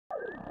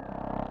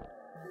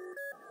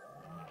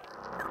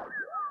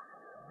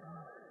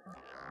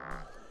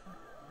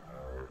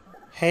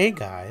Hey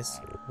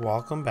guys,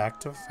 welcome back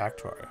to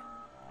Factorio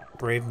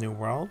Brave New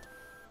World.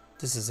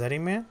 This is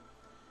EddieMan,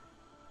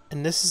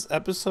 and this is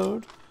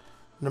episode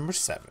number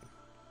 7.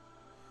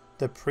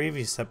 The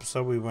previous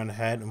episode we went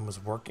ahead and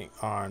was working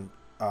on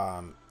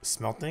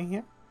smelting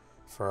here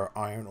for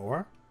iron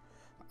ore.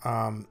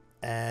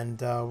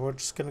 We're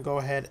just going to go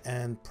ahead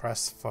and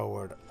press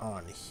forward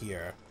on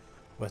here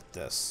with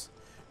this.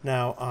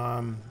 Now,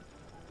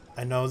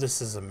 I know this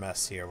is a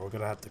mess here. We're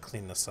going to have to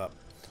clean this up.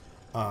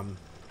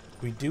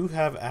 We do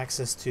have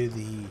access to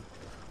the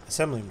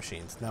assembly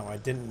machines. Now, I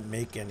didn't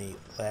make any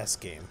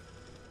last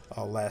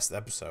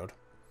episode.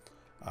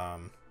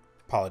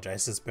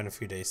 Apologize, it's been a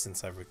few days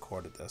since I've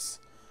recorded this.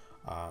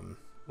 The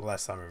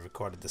last time I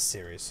recorded this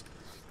series.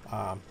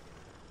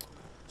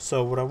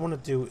 So what I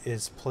want to do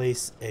is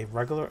place a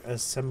regular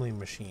assembly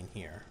machine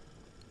here.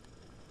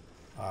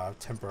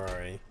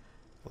 Temporarily.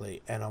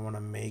 And I want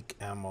to make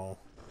ammo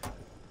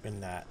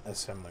in that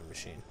assembly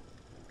machine.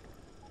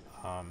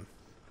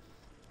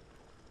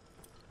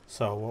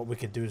 So what we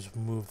could do is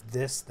move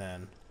this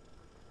then.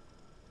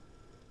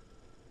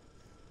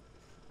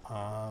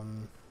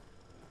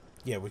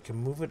 Yeah, we can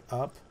move it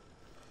up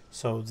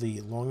so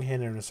the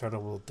long-handed inserter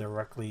will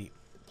directly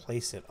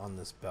place it on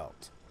this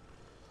belt.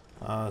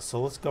 So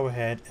let's go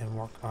ahead and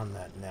work on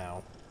that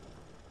now.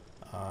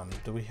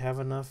 Do we have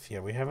enough?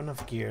 Yeah, we have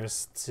enough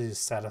gears to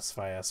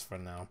satisfy us for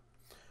now.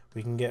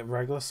 We can get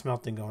regular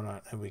smelting going on,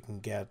 and we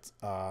can get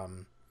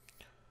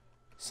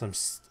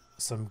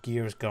some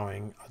gears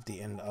going at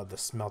the end of the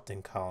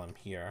smelting column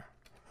here.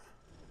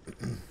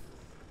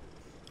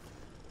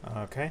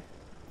 Okay,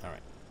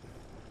 alright.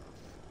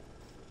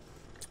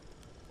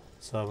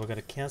 So we're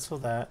gonna cancel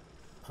that.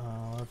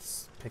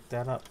 Let's pick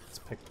that up. Let's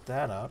pick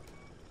that up.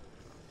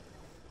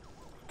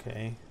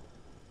 Okay.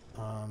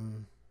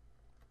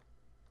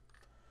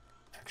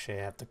 Actually,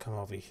 I have to come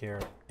over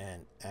here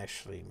and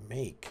actually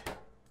make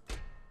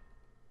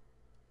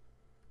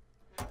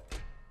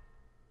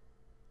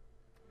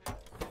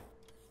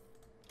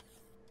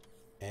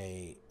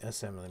a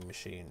assembly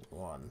machine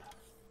 1.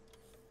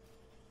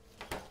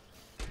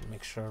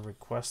 Make sure I'm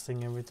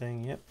requesting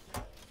everything. Yep.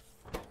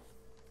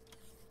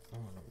 I'm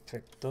gonna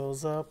pick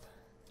those up.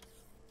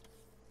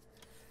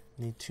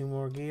 Need 2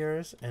 more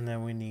gears, and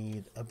then we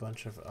need a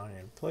bunch of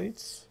iron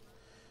plates.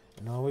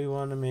 And all we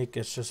want to make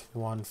is just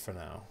 1 for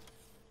now.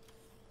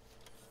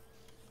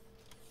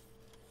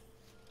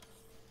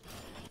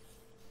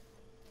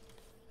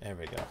 There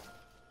we go.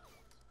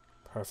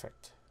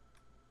 Perfect.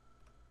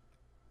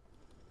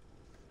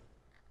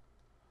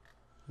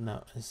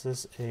 Now, this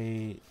is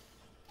a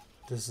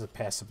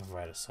passive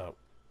provider, so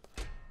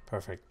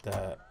perfect.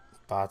 The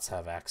bots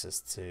have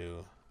access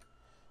to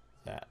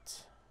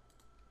that.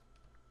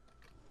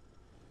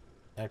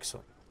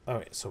 Excellent.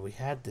 Alright, so we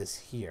had this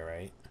here,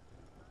 right?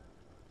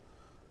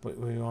 What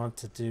we want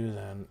to do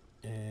then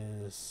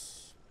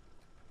is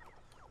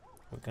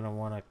we're going to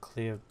want to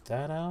clear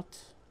that out.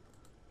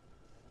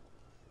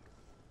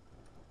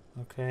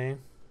 Okay.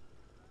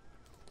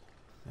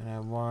 And I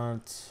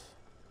want...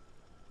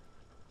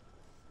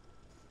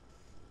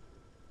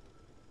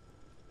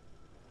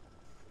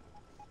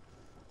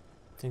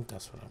 I think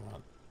that's what I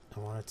want. I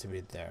want it to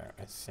be there.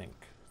 I think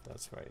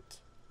that's right.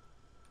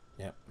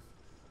 Yep.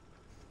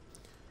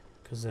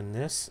 Because then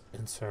this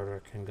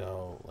inserter can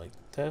go like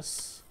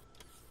this,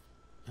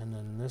 and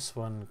then this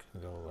one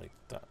can go like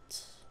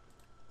that.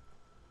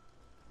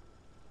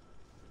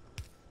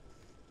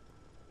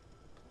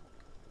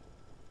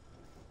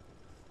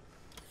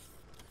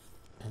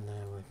 And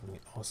then we can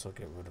also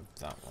get rid of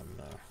that one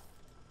there.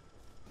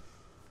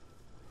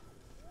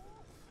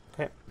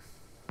 Okay.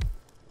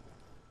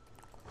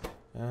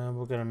 And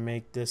we're gonna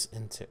make this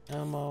into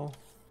ammo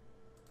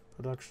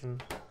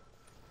production.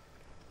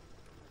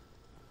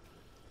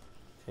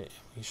 Okay,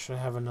 we should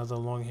have another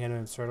long-handed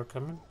inserter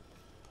coming.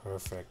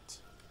 Perfect.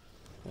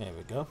 There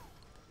we go.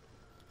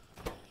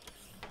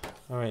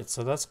 Alright,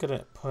 so that's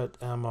gonna put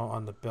ammo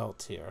on the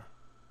belt here.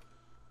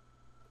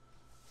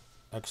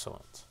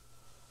 Excellent.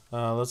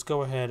 Let's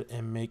go ahead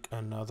and make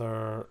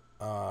another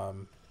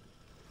gun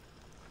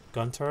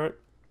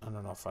turret. I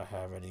don't know if I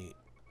have any.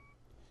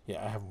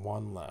 Yeah, I have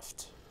 1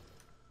 left.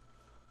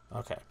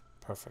 Okay,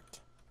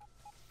 perfect.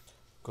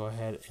 Go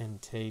ahead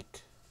and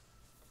take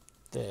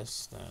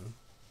this then.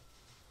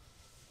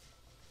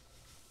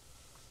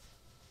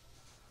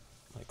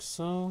 Like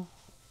so.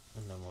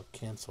 And then we'll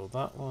cancel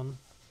that one.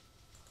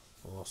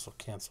 We'll also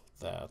cancel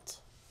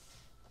that.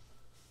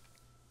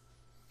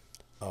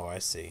 Oh, I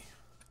see.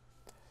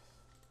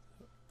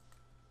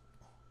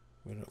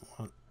 We don't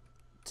want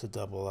to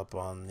double up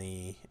on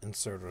the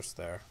inserters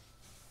there.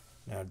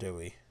 Now, do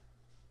we?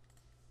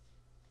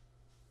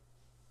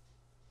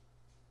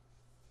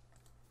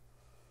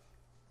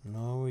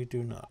 No, we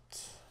do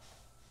not.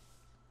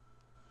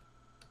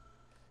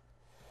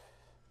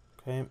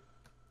 Okay.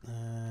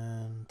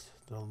 And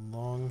the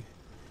long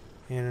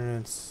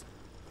handles,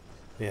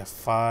 we have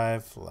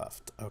 5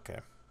 left. Okay.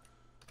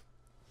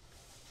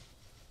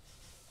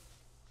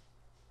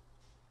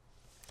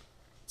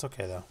 It's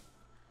okay though.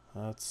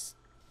 That's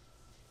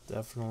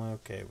definitely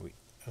okay.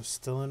 I was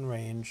still in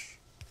range.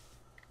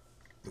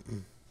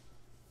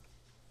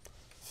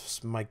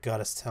 My gut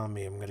is telling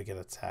me I'm gonna get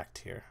attacked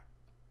here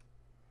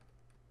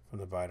from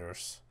the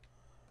biters.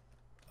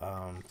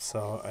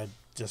 So I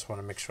just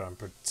want to make sure I'm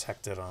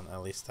protected on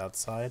at least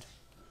outside.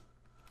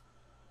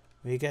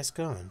 Where you guys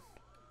going?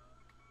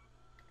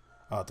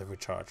 Oh, the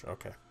recharge.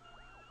 Okay.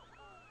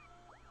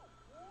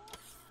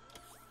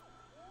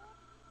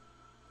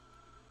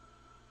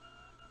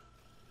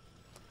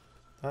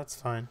 That's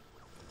fine.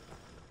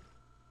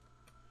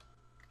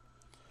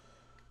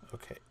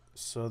 Okay,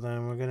 so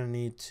then we're gonna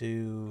need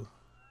to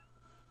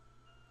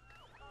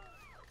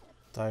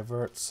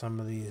divert some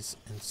of these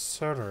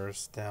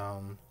inserters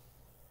down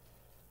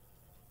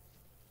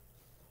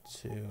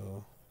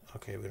to...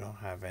 Okay, we don't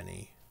have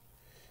any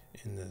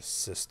in this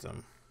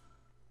system.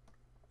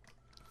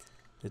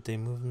 Did they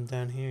move them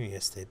down here?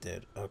 Yes, they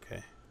did.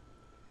 Okay.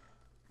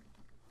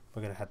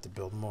 We're gonna have to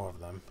build more of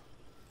them.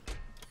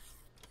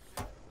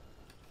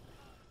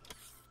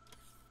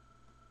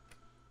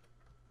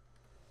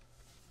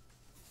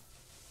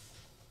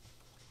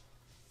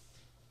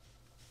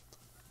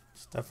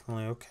 It's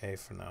definitely okay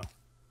for now.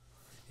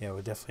 Yeah,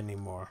 we definitely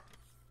need more.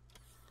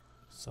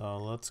 So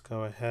let's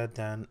go ahead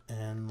then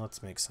and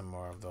let's make some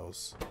more of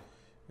those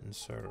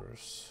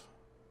inserters.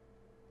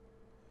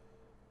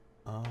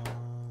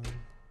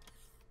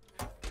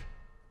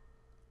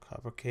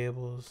 Copper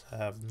cables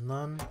have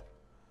none,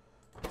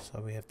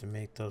 so we have to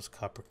make those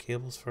copper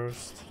cables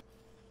first.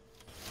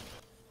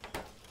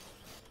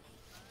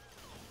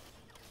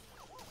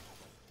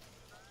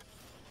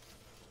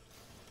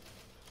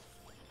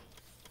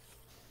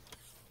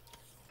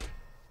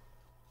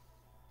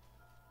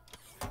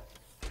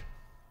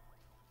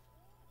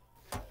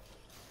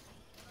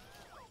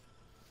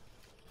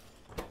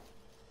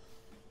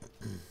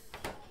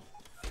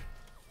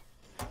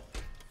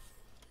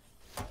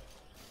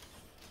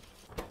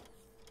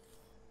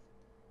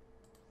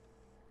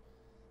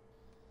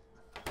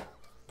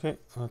 Okay,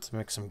 let's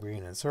make some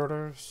green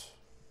inserters.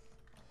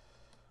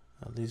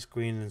 These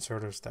green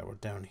inserters that were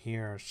down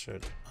here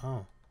should...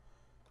 Oh.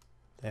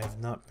 They have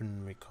not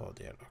been recalled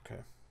yet.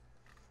 Okay.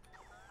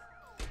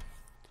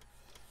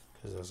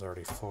 Because there's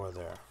already 4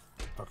 there.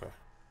 Okay.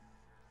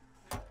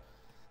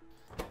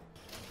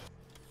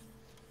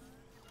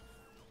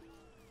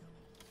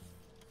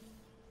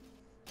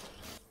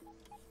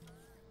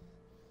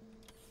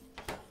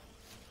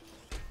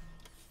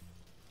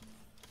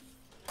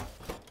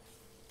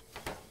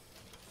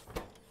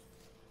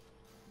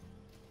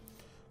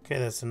 Okay,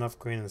 that's enough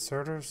green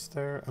inserters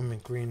there. I mean,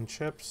 green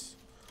chips.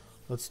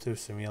 Let's do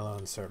some yellow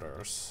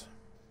inserters.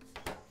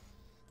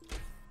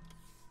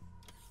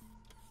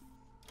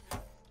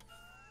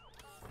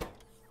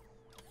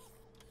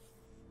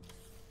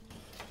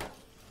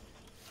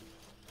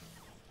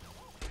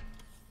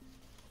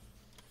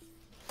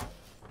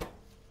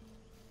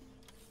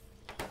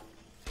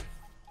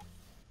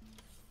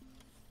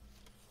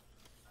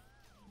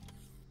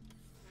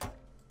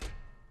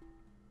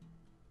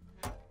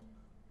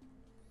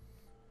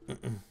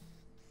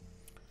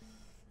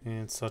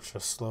 And it's such a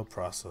slow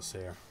process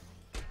here.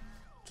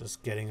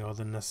 Just getting all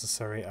the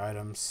necessary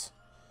items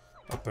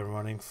up and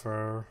running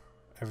for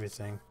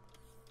everything.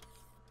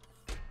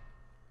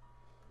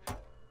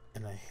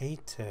 And I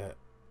hate to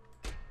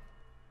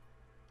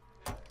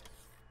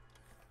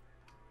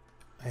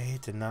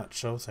not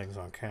show things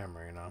on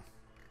camera, you know.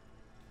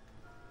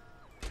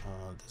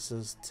 This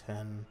is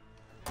 10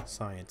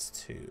 science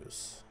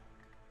 2s.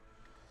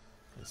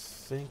 I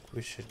think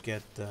we should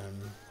get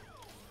them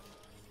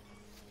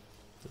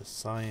the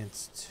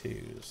science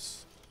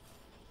 2s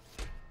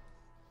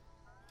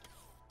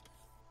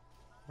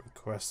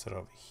requested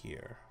over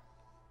here.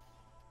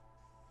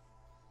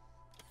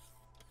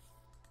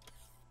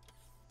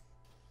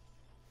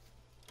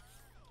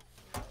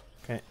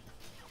 Okay.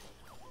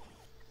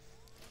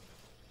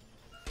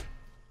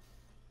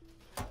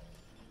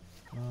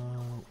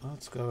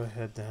 Let's go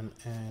ahead then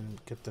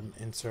and get them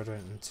inserted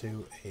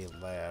into a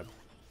lab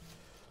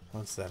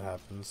once that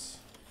happens.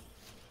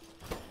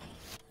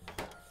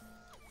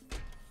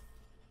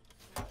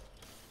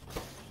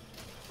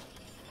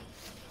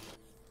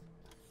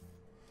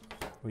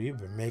 Well,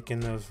 you've been making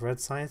those red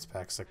science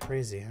packs like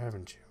crazy,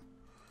 haven't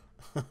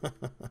you?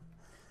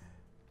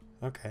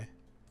 Okay.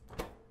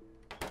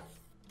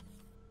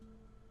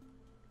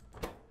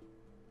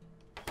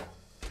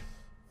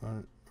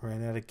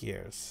 Ran out of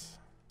gears.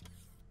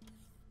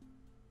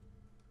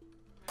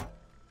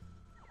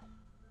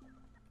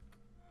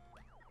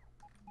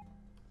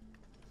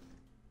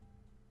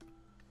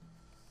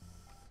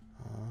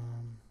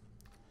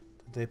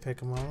 Did they pick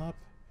them all up?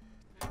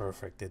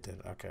 Perfect, they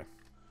did. Okay.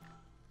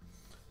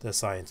 The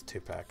science 2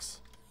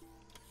 packs.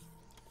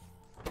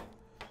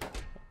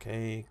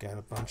 Okay, got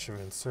a bunch of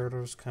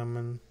inserters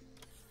coming.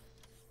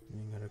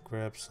 I'm gonna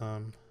grab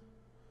some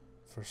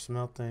for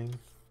smelting.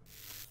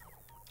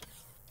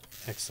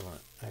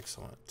 Excellent,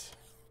 excellent.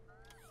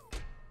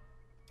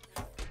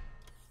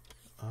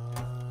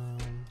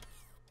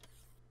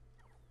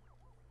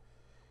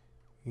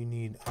 You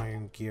need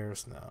iron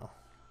gears now.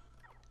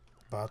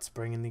 bots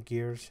bringing the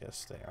gears?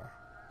 Yes, they are.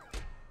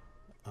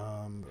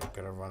 We're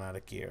gonna run out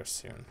of gears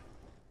soon.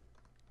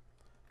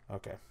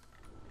 Okay.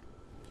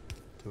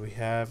 Do we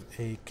have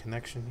a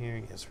connection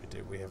here? Yes, we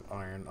do. We have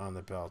iron on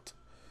the belt.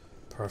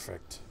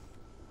 Perfect.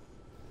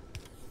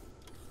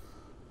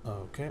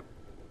 Okay.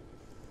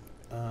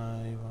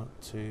 I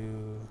want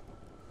to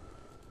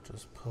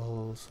just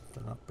pull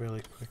something up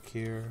really quick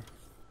here.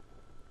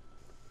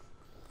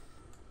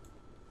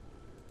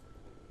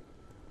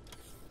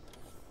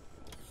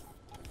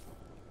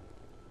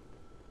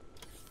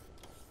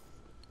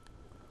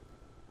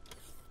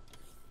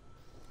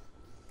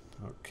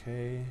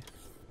 Okay.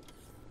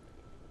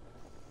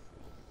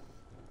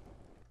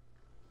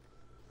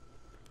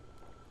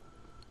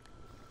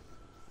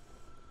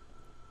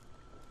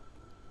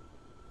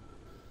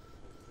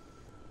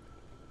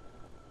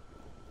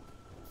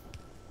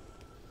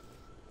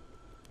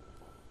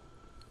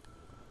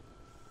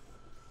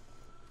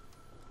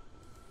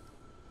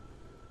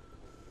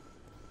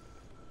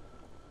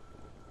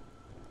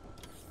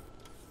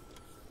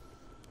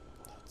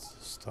 That's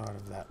the start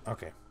of that.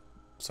 Okay.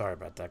 Sorry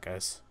about that,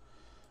 guys.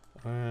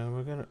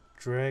 We're gonna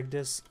drag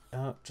this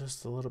out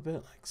just a little bit,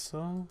 like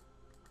so.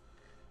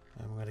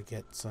 I'm gonna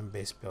get some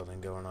base building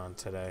going on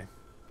today.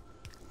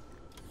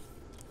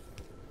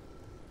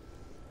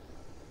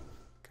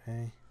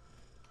 Okay.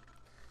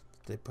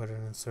 Did they put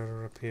an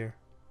inserter up here?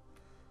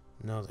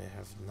 No, they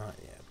have not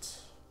yet.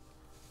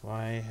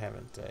 Why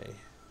haven't they?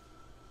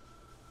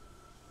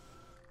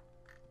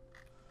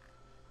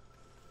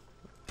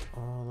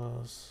 All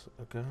those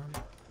are gone?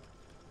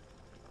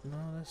 No,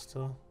 they're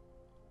still...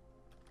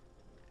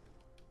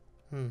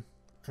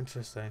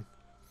 interesting.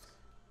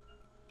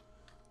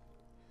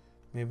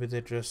 Maybe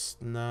they're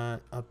just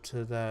not up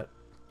to that.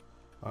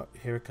 Oh,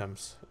 here it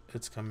comes.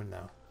 It's coming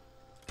now.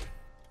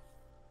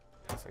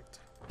 Perfect.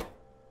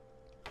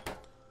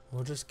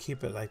 We'll just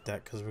keep it like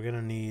that because we're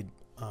gonna need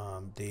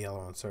the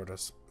yellow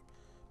inserters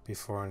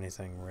before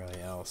anything really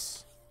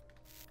else.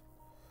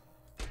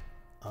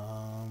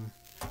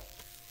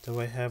 Do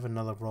I have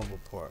another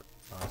roboport?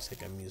 No, I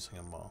think I'm using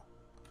them all.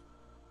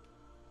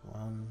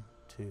 1,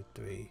 2,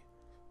 3,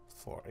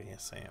 4.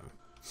 Yes, I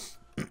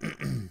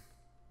am.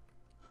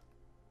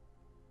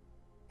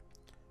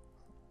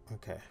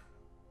 Okay.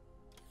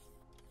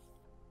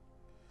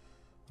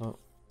 Well,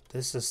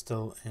 this is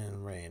still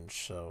in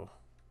range, so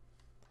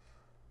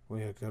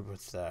we are good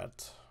with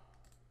that.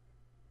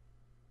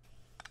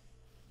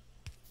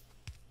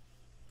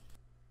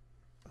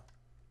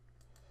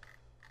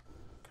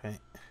 Okay.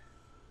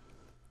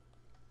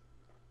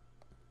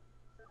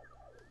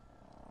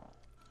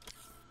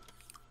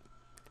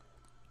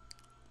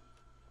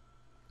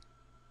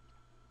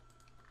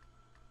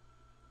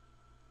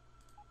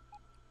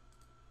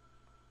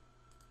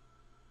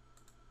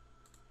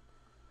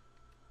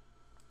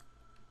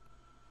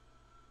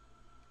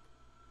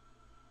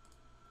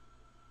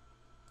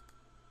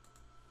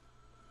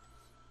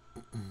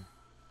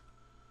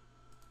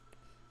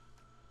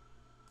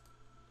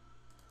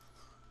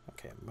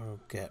 Okay, we'll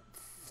get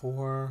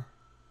 4.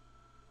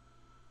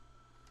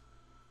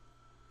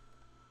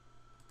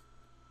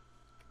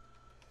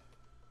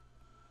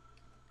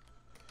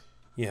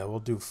 Yeah, we'll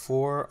do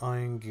 4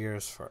 iron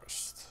gears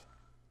first.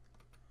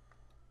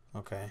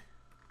 Okay.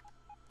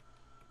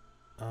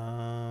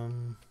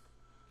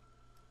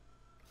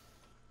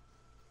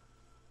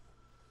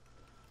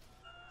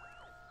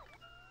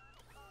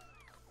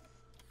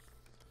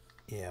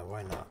 Yeah,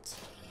 why not?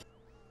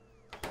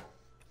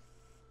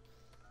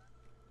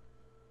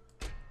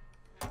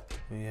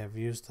 We have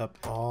used up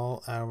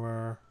all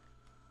our...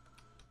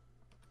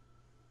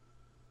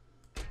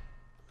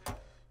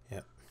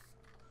 Yep.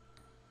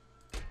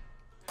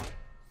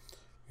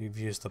 We've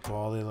used up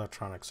all the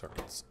electronic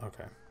circuits.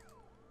 Okay.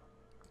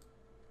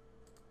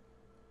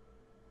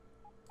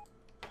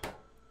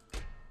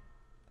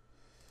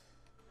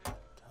 I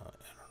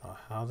don't know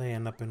how they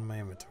end up in my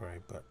inventory,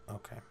 but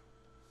okay.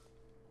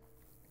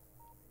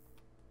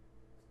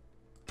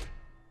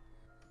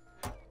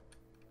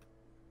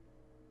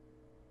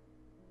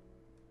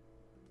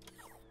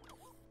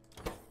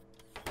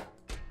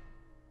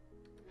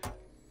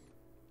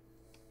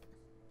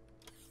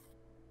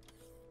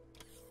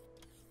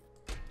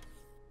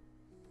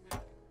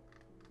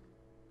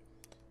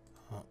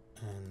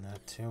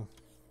 Too.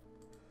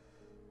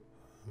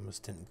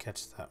 Almost didn't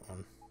catch that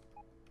one.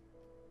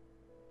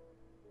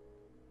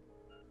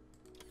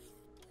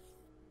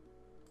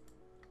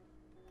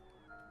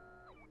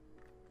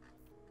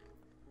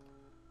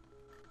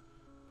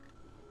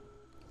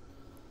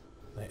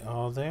 They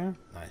all there?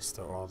 Nice,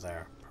 they're all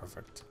there.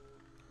 Perfect.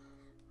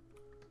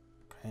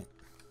 Okay.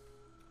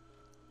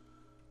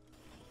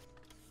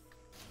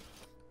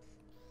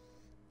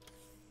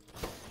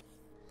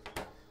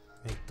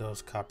 Make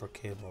those copper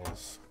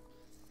cables.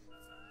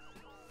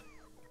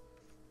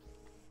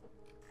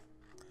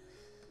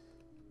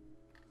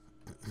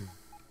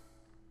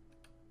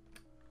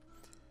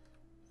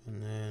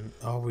 And then,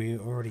 oh, we're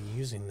already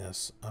using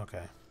this.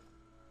 Okay.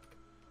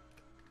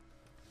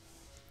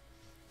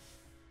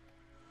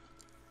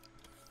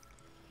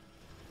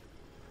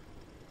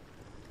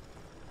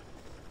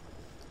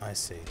 I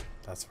see.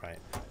 That's right.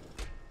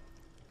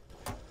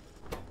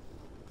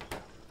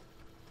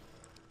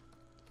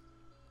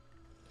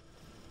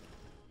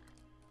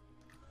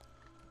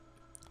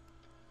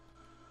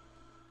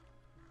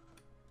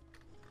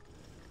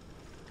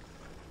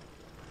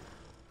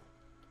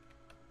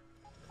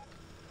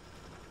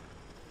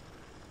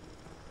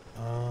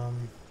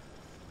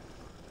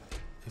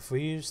 If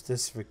we use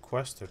this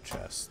requester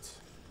chest,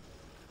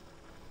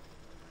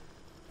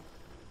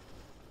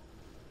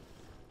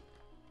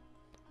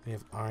 we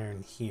have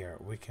iron here.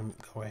 We can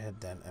go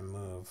ahead then and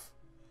move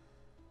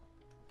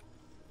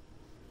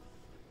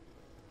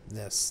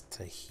this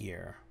to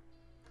here,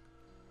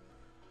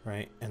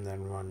 right? And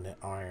then run the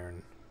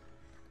iron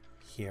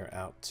here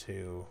out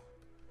to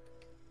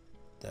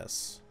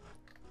this.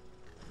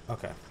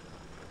 Okay.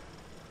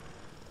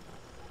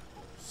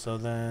 So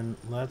then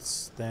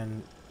let's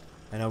then,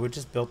 I know we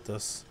just built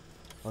this.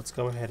 Let's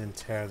go ahead and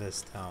tear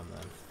this down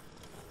then.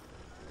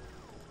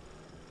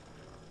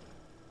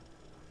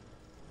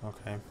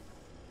 Okay.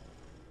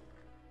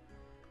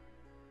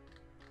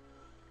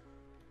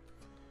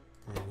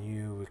 And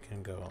you, we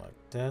can go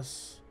like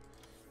this.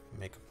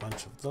 Make a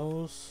bunch of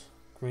those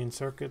green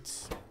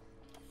circuits.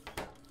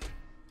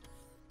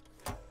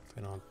 If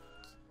I don't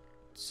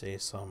say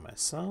so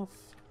myself.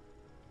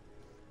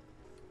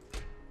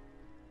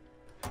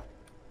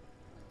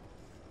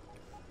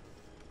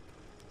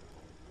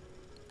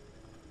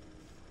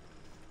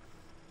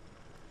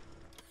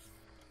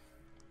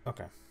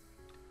 Okay.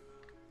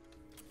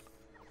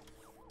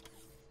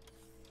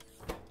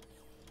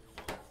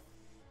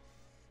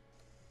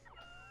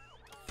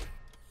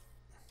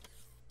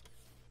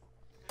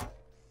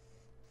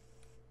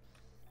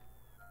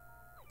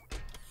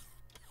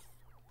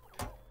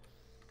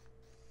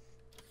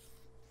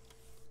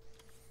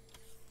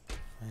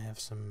 I have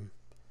some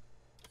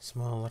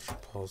small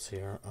electric poles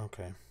here.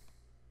 Okay.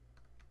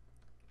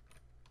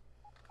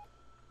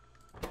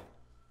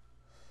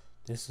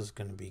 This is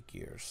going to be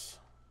gears.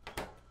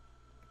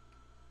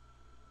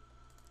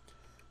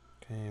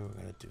 Okay, we're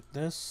going to do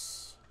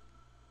this.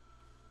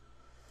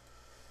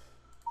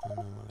 And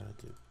then we're going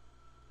to do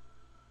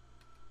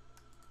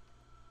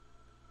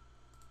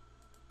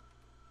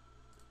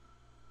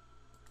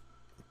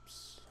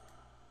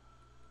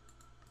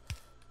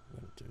we're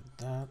going to do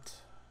that.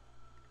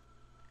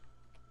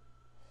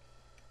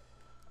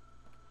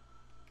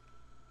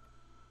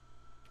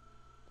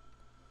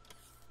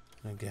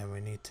 And again, we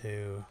need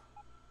to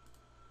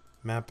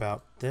map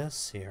out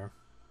this here.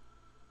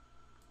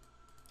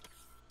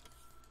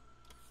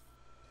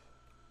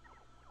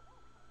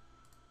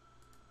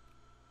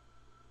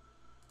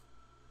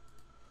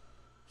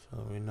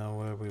 So we know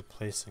where we're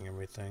placing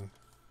everything.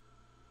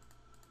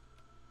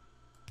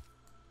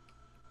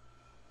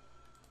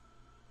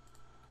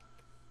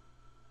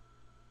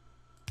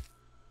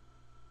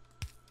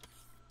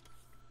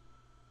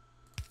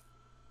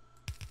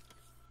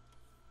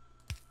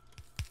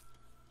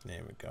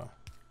 There we go.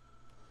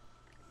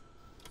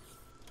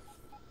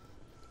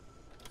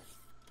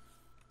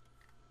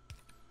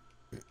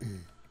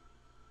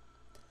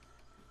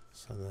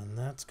 So then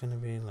that's going to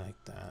be like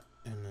that,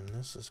 and then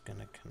this is going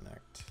to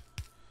connect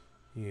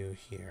you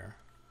here.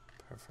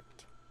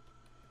 Perfect.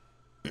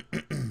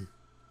 And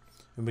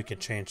we can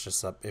change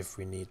this up if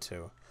we need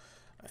to.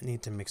 I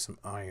need to make some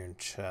iron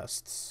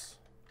chests.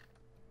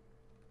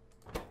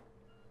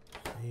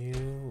 Are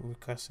you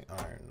requesting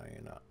iron? No,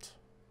 you're not.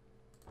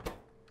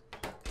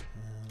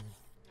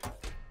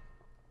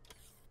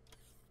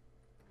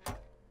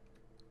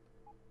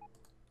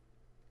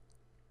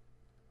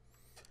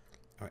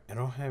 Alright, I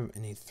don't have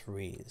any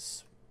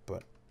 3s,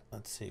 but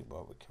let's see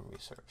what we can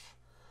research.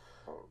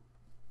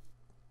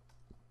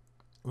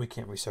 We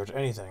can't research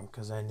anything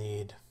because I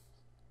need...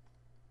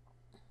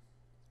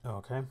 Oh,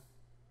 okay.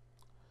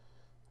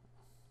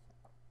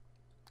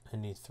 I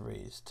need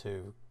 3s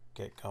to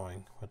get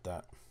going with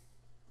that.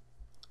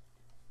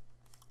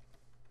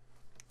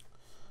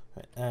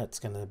 Right, that's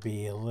going to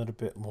be a little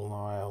bit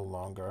while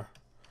longer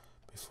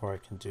before I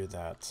can do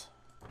that.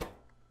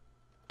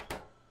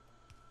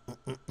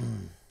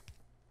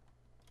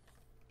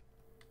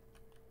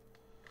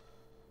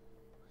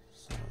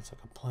 Sounds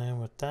like a plan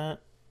with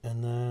that,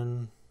 and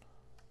then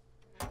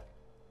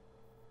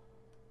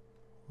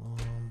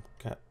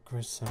got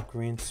some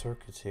green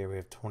circuits here. We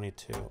have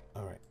 22.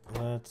 All right,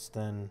 let's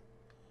then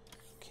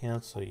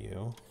cancel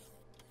you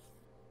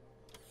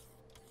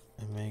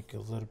and make a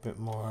little bit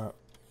more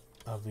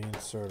of the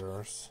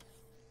inserters,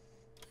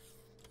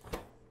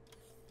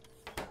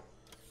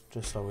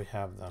 just so we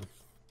have them.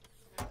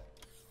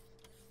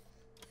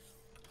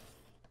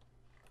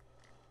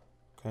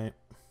 Okay.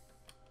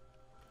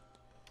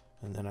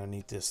 And then I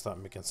need to start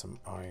making some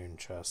iron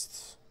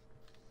chests.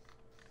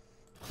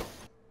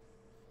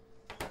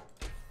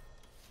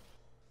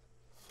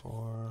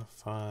 4,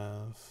 5.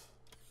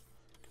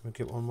 Can we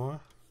get one more?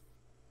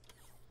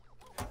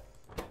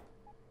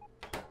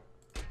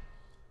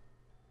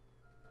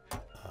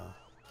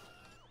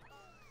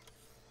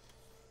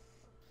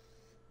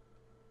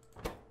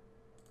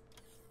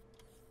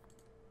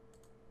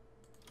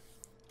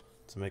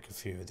 To make a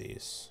few of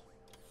these.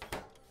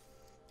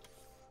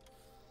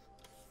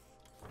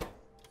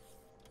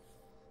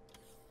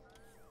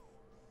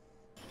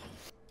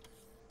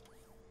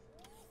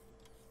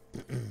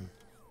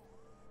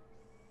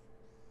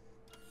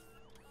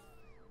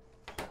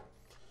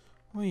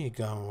 Where you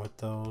going with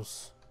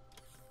those?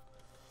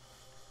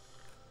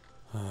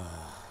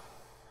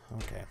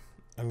 Okay.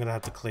 I'm gonna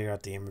have to clear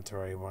out the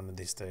inventory one of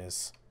these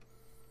days.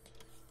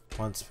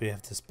 Once we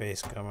have this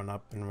base going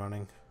up and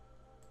running.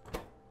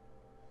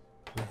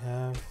 We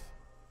have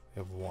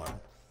one.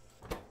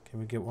 Can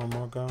we get one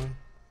more going?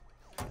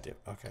 We do.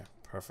 Okay,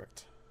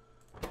 perfect.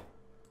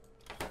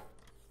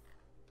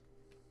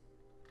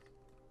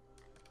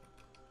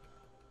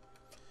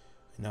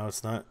 Now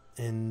it's not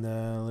in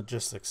the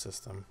logistics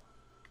system,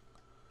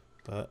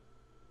 but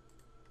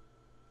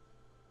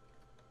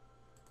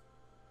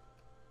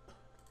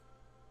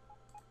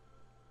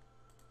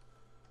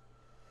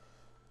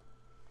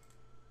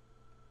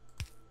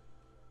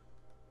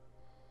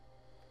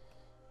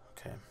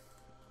okay.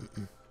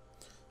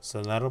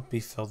 So that'll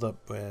be filled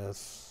up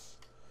with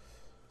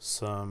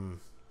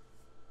some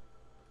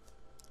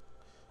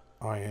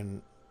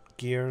iron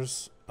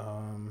gears.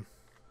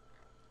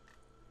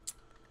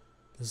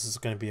 This is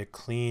going to be a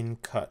clean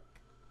cut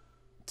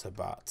to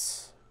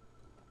bots.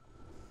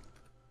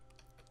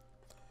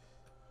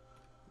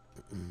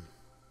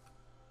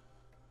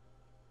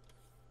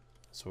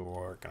 That's what we're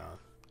working on.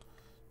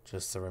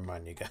 Just to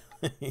remind you guys.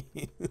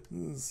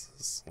 It's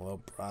a slow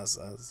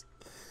process.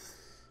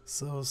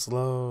 So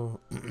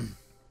slow.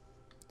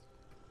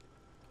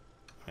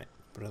 Right,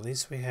 but at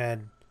least we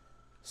had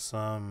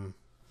some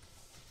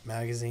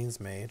magazines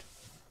made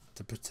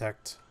to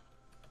protect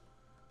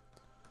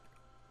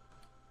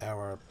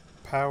our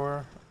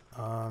power.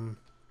 I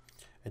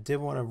did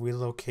want to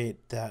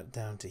relocate that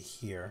down to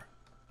here.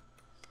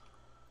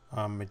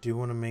 I do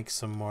want to make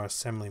some more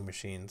assembly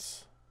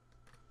machines.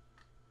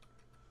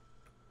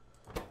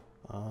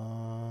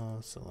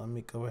 So let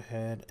me go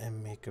ahead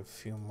and make a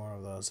few more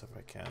of those if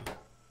I can.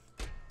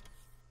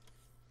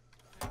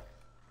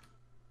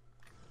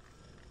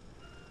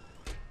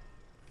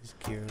 These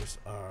gears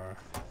are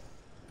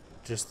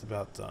just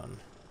about done.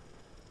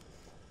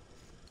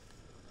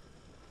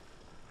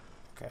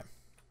 Okay.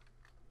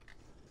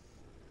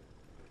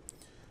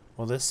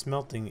 Well, this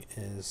smelting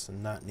is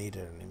not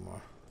needed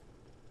anymore.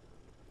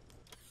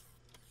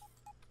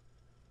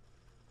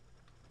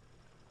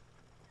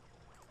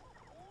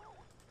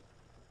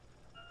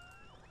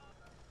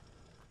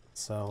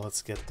 So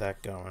let's get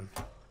that going.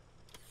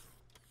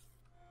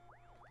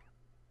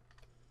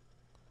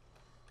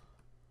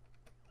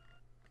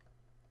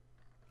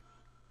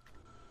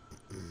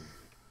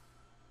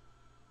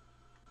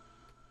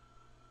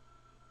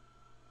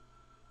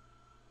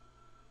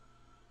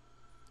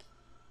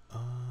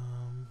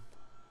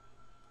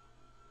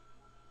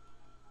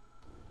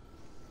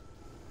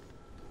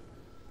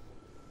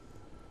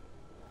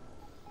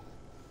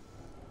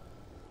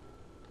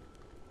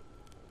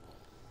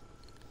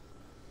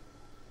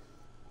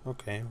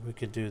 Okay, we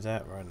could do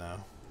that right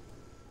now.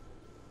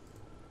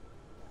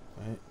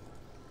 Right?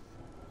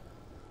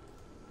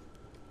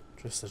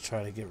 Just to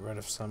try to get rid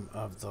of some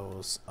of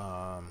those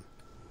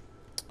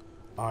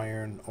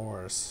iron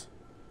ores.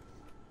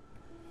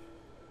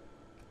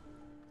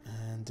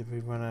 And did we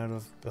run out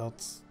of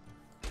belts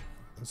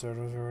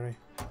inserters already?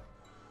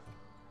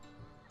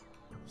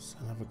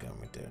 Son of a gun,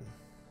 we did.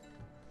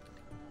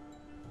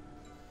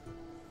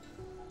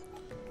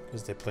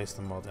 Because they placed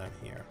them all down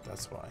here,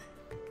 that's why.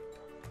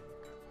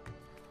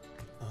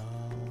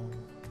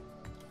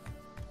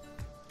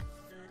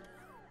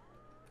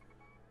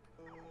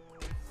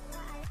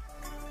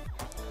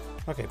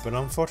 Okay, but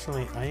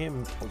unfortunately I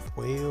am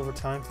way over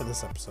time for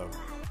this episode,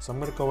 so I'm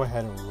going to go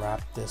ahead and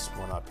wrap this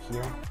one up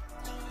here.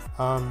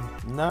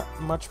 Not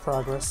much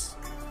progress,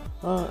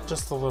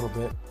 just a little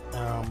bit.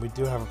 We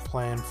do have a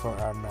plan for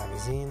our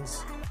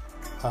magazines.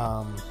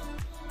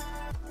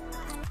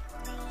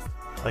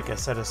 Like I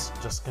said, it's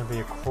just going to be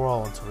a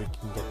crawl until we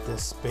can get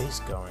this base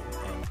going,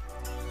 and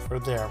we're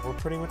there. We're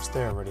pretty much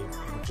there already.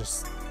 We'll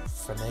just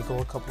finagle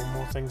a couple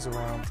more things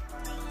around,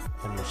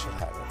 and we should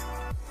have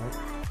it. Right?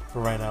 For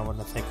right now, I want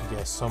to thank you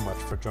guys so much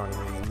for joining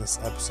me in this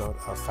episode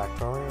of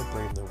Factorio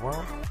Brave New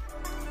World.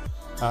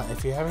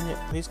 If you haven't yet,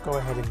 please go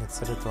ahead and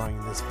consider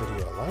throwing this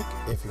video a like.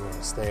 If you want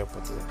to stay up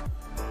with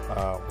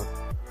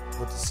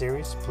the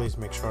series, please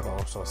make sure to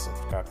also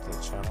subscribe to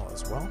the channel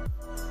as well.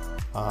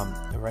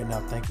 And right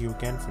now, thank you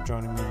again for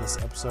joining me in this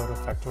episode of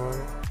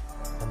Factorio.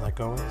 And like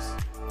always,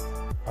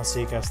 I'll see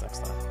you guys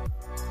next time.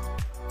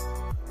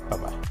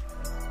 Bye-bye.